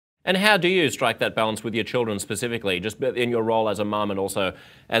And how do you strike that balance with your children specifically, just in your role as a mum and also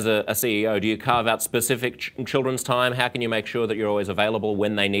as a CEO? Do you carve out specific children's time? How can you make sure that you're always available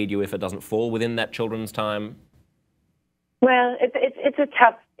when they need you if it doesn't fall within that children's time? Well, it's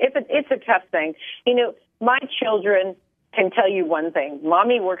a tough thing. You know, my children can tell you one thing: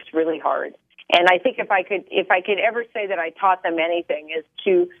 Mommy works really hard. And I think if I could ever say that I taught them anything, is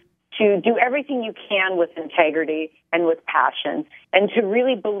to do everything you can with integrity and with passion, and to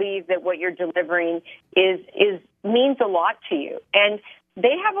really believe that what you're delivering means a lot to you. And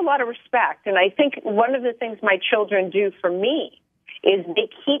they have a lot of respect. And I think one of the things my children do for me is they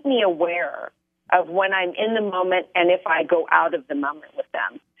keep me aware of when I'm in the moment and if I go out of the moment with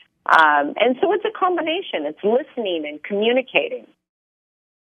them. And so it's a combination. It's listening and communicating.